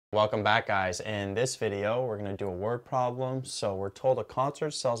Welcome back, guys. In this video, we're going to do a word problem. So we're told a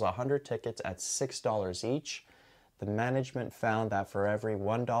concert sells 100 tickets at $6 each. The management found that for every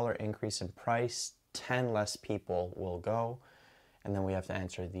 $1 increase in price, 10 less people will go. And then we have to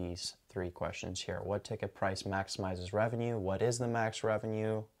answer these three questions here. What ticket price maximizes revenue? What is the max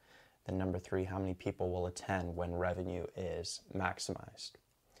revenue? Then number three, how many people will attend when revenue is maximized?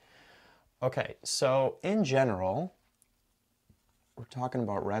 Okay, so in general, we're talking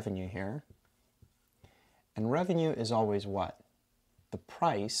about revenue here. And revenue is always what? The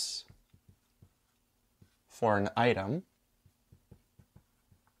price for an item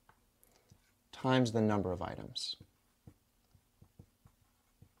times the number of items.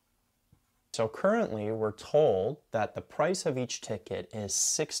 So currently we're told that the price of each ticket is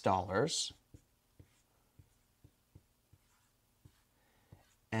 $6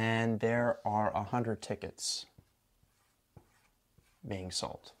 and there are 100 tickets being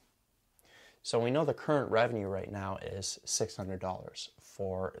sold. So we know the current revenue right now is $600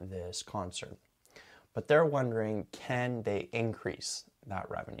 for this concert. But they're wondering, can they increase that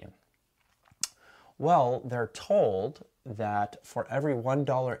revenue? Well, they're told that for every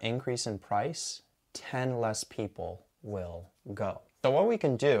 $1 increase in price, 10 less people will go. So what we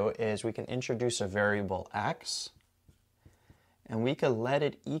can do is we can introduce a variable x, and we could let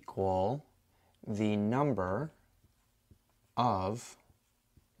it equal the number of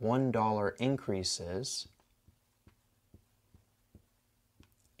 $1 increases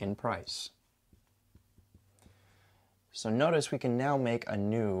in price. So notice we can now make a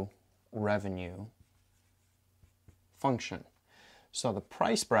new revenue function. So the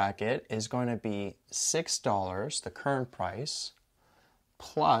price bracket is going to be $6, the current price,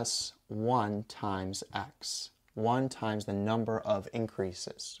 plus 1 times x. 1 times the number of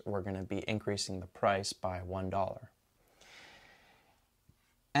increases. We're going to be increasing the price by $1.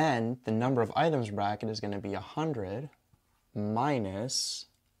 And the number of items bracket is going to be 100 minus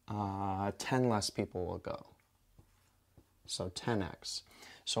 10 less people will go. So 10x.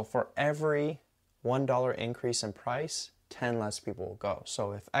 So for every $1 increase in price, 10 less people will go.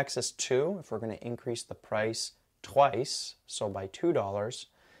 So if x is 2, if we're going to increase the price twice, so by $2,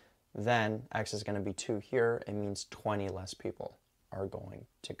 then x is going to be 2 here. It means 20 less people are going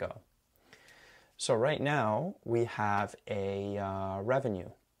to go. So right now we have a revenue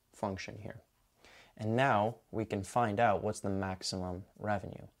function here. And now we can find out what's the maximum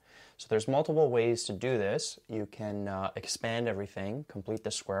revenue. So there's multiple ways to do this. You can expand everything, complete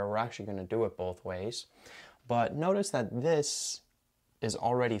the square. We're actually going to do it both ways. But notice that this is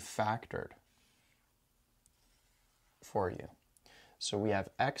already factored for you. So we have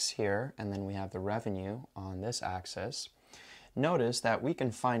x here, and then we have the revenue on this axis. Notice that we can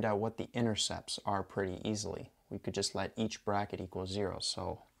find out what the intercepts are pretty easily. We could just let each bracket equal 0.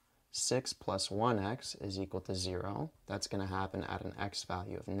 So 6 plus 1x is equal to 0. That's going to happen at an x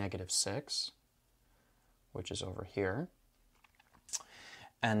value of -6, which is over here.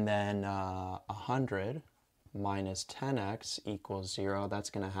 And then 100 minus 10x equals 0. That's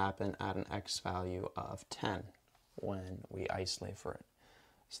going to happen at an x value of 10 when we isolate for it.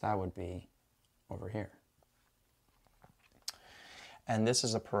 So that would be over here. And this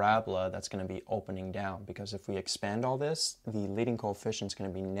is a parabola that's going to be opening down, because if we expand all this, the leading coefficient is going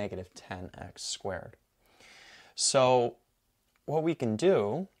to be -10x squared. So what we can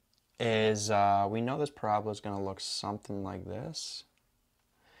do is, we know this parabola is going to look something like this.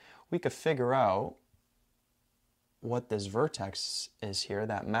 We could figure out what this vertex is here,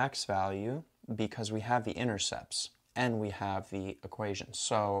 that max value, because we have the intercepts and we have the equation.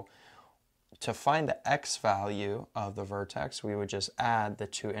 So to find the x value of the vertex, we would just add the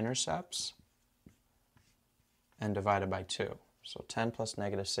two intercepts and divide it by 2. So 10 plus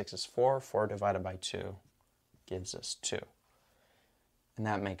 -6 is 4. 4 divided by 2 gives us 2. And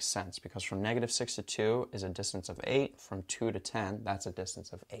that makes sense, because from -6 to 2 is a distance of 8. From 2 to 10, that's a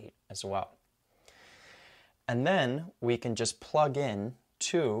distance of 8 as well. And then we can just plug in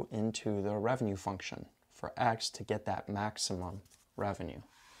 2 into the revenue function for x to get that maximum revenue.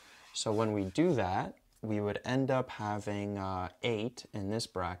 So when we do that, we would end up having 8 in this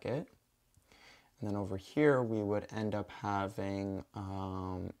bracket. And then over here, we would end up having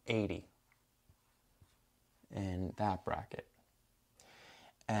 80 in that bracket.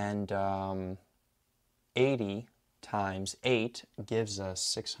 And 80 times 8 gives us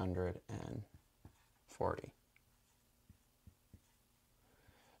 640.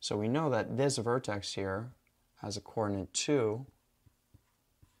 So we know that this vertex here has a coordinate 2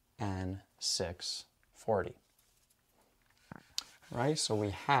 and 640. Right? So we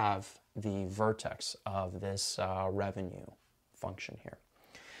have the vertex of this revenue function here.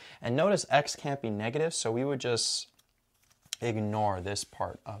 And notice x can't be negative, so we would just ignore this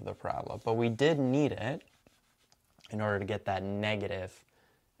part of the parabola. But we did need it in order to get that negative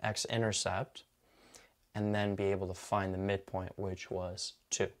x-intercept and then be able to find the midpoint, which was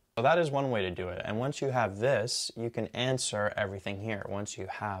 2. So that is one way to do it. And once you have this, you can answer everything here once you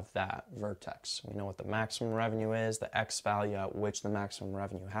have that vertex. We know what the maximum revenue is, the x value at which the maximum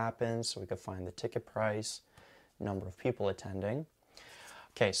revenue happens, so we could find the ticket price, number of people attending.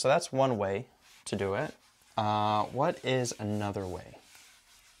 Okay, so that's one way to do it. What is another way?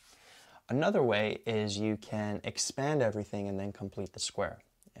 Another way is you can expand everything and then complete the square.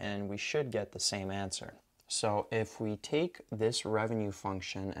 And we should get the same answer. So if we take this revenue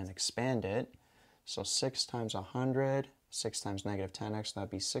function and expand it, so 6 times 100, 6 times negative 10x, that'd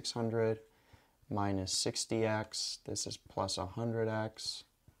be 600 minus 60x. This is plus 100x.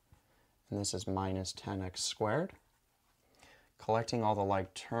 And this is minus 10x squared. Collecting all the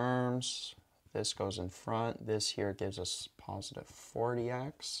like terms, this goes in front. This here gives us positive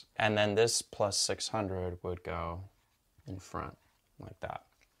 40x. And then this plus 600 would go in front like that.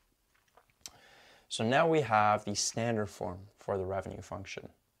 So now we have the standard form for the revenue function.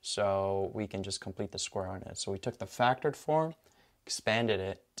 So we can just complete the square on it. So we took the factored form, expanded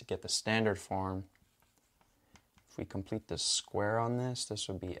it to get the standard form. If we complete the square on this, this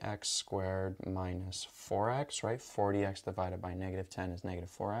would be x squared minus 4x, right? 40x divided by negative 10 is negative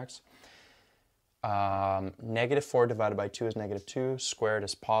 4x. Negative 4 divided by 2 is negative 2. Squared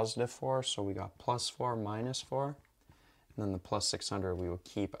is positive 4, so we got plus 4 minus 4. And then the plus 600 we will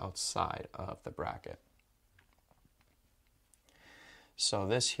keep outside of the bracket. So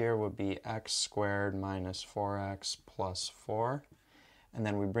this here would be x squared minus 4x plus 4. And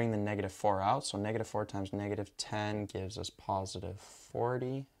then we bring the negative 4 out. So negative 4 times negative 10 gives us positive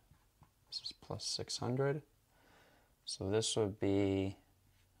 40. This is plus 600. So this would be,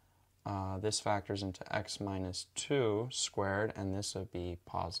 this factors into x minus 2 squared, and this would be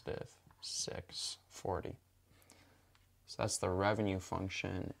positive 640. So that's the revenue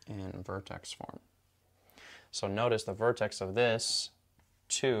function in vertex form. So notice the vertex of this,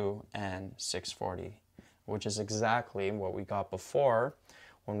 2 and 640, which is exactly what we got before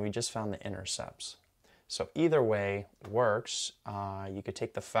when we just found the intercepts. So either way works. You could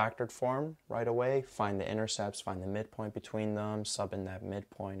take the factored form right away, find the intercepts, find the midpoint between them, sub in that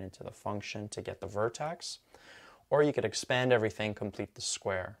midpoint into the function to get the vertex. Or you could expand everything, complete the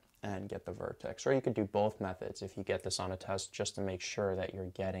square, and get the vertex. Or you could do both methods if you get this on a test, just to make sure that you're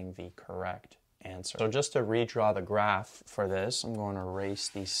getting the correct answer. So just to redraw the graph for this, I'm going to erase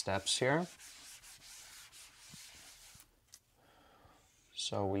these steps here.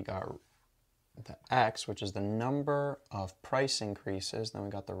 So we got the x, which is the number of price increases. Then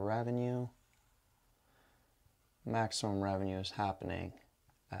we got the revenue. Maximum revenue is happening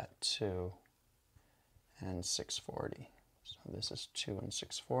at 2 and 640. So this is 2 and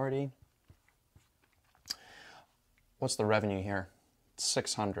 640. What's the revenue here?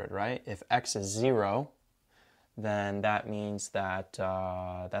 600, right? If x is 0, then that means that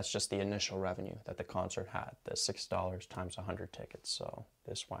that's just the initial revenue that the concert had, the $6 times 100 tickets. So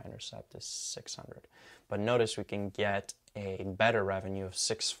this y-intercept is 600. But notice we can get a better revenue of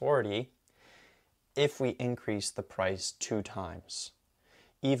 640 if we increase the price 2 times.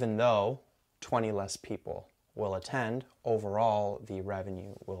 Even though 20 less people will attend, overall the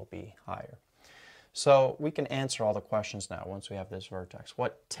revenue will be higher. So we can answer all the questions now once we have this vertex.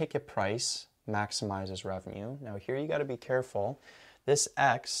 What ticket price maximizes revenue? Now here you got to be careful. This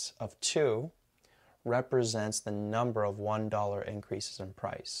x of 2 represents the number of $1 increases in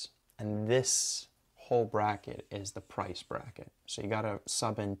price. And this whole bracket is the price bracket. So you got to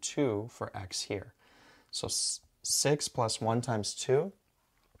sub in 2 for x here. So 6 plus 1 times 2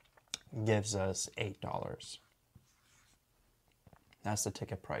 gives us $8. That's the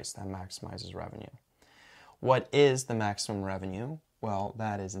ticket price that maximizes revenue. What is the maximum revenue? Well,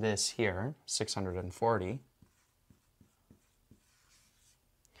 that is this here, 640.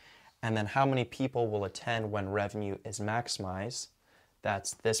 And then how many people will attend when revenue is maximized?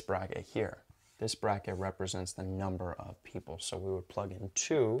 That's this bracket here. This bracket represents the number of people. So we would plug in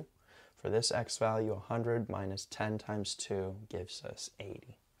 2 for this x value. 100 minus 10 times 2 gives us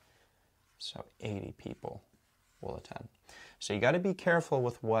 80. So 80 people will attend. So you got to be careful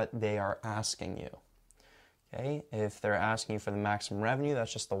with what they are asking you. Okay? If they're asking you for the maximum revenue,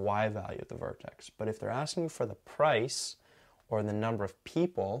 that's just the y value of the vertex. But if they're asking you for the price or the number of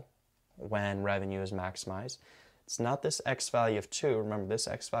people when revenue is maximized, it's not this x value of 2. Remember, this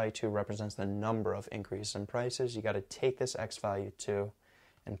x value 2 represents the number of increases in prices. You got to take this x value 2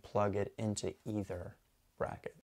 and plug it into either bracket.